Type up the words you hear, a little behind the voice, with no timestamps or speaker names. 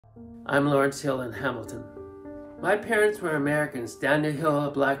I'm Lawrence Hill in Hamilton. My parents were Americans, Daniel Hill,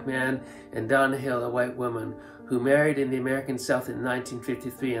 a black man, and Donna Hill, a white woman, who married in the American South in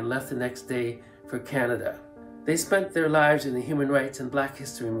 1953 and left the next day for Canada. They spent their lives in the human rights and black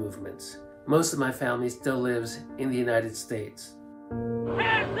history movements. Most of my family still lives in the United States.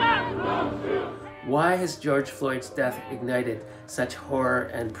 Why has George Floyd's death ignited such horror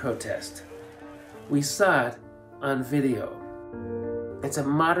and protest? We saw it on video. It's a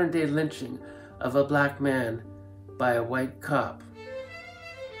modern-day lynching of a black man by a white cop.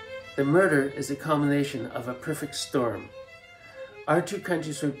 The murder is a culmination of a perfect storm. Our two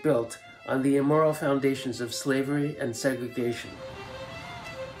countries were built on the immoral foundations of slavery and segregation.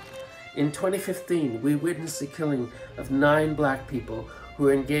 In 2015, we witnessed the killing of 9 black people who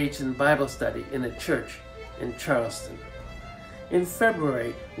were engaged in Bible study in a church in Charleston. In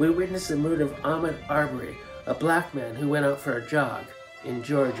February, we witnessed the murder of Ahmaud Arbery, a black man who went out for a jog in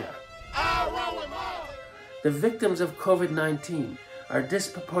Georgia. The victims of COVID-19 are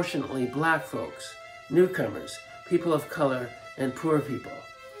disproportionately black folks, newcomers, people of color, and poor people.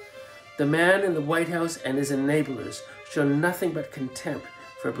 The man in the White House and his enablers show nothing but contempt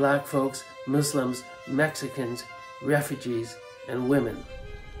for black folks, Muslims, Mexicans, refugees, and women.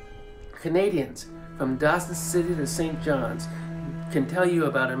 Canadians from Dawson City to St. John's can tell you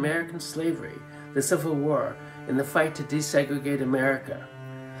about American slavery, the Civil War, and the fight to desegregate America.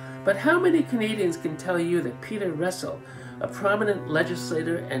 But how many Canadians can tell you that Peter Russell, a prominent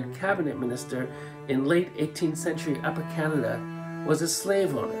legislator and cabinet minister in late 18th century Upper Canada, was a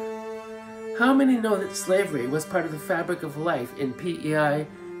slave owner? How many know that slavery was part of the fabric of life in PEI,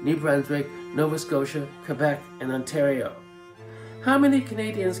 New Brunswick, Nova Scotia, Quebec, and Ontario? How many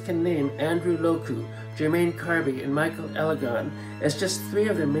Canadians can name Andrew Loku, Jermaine Carby, and Michael Ellegon as just 3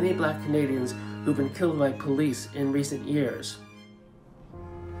 of the many black Canadians who've been killed by police in recent years?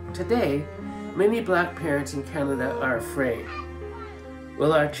 Today, many black parents in Canada are afraid.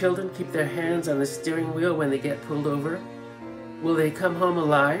 Will our children keep their hands on the steering wheel when they get pulled over? Will they come home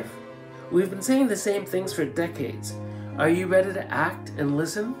alive? We've been saying the same things for decades. Are you ready to act and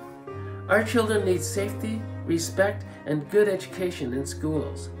listen? Our children need safety, respect, and good education in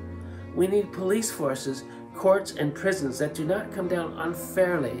schools. We need police forces, courts, and prisons that do not come down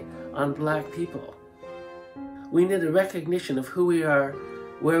unfairly on black people. We need a recognition of who we are,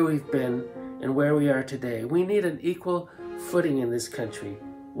 where we've been, and where we are today. We need an equal footing in this country.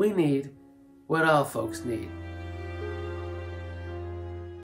 We need what all folks need.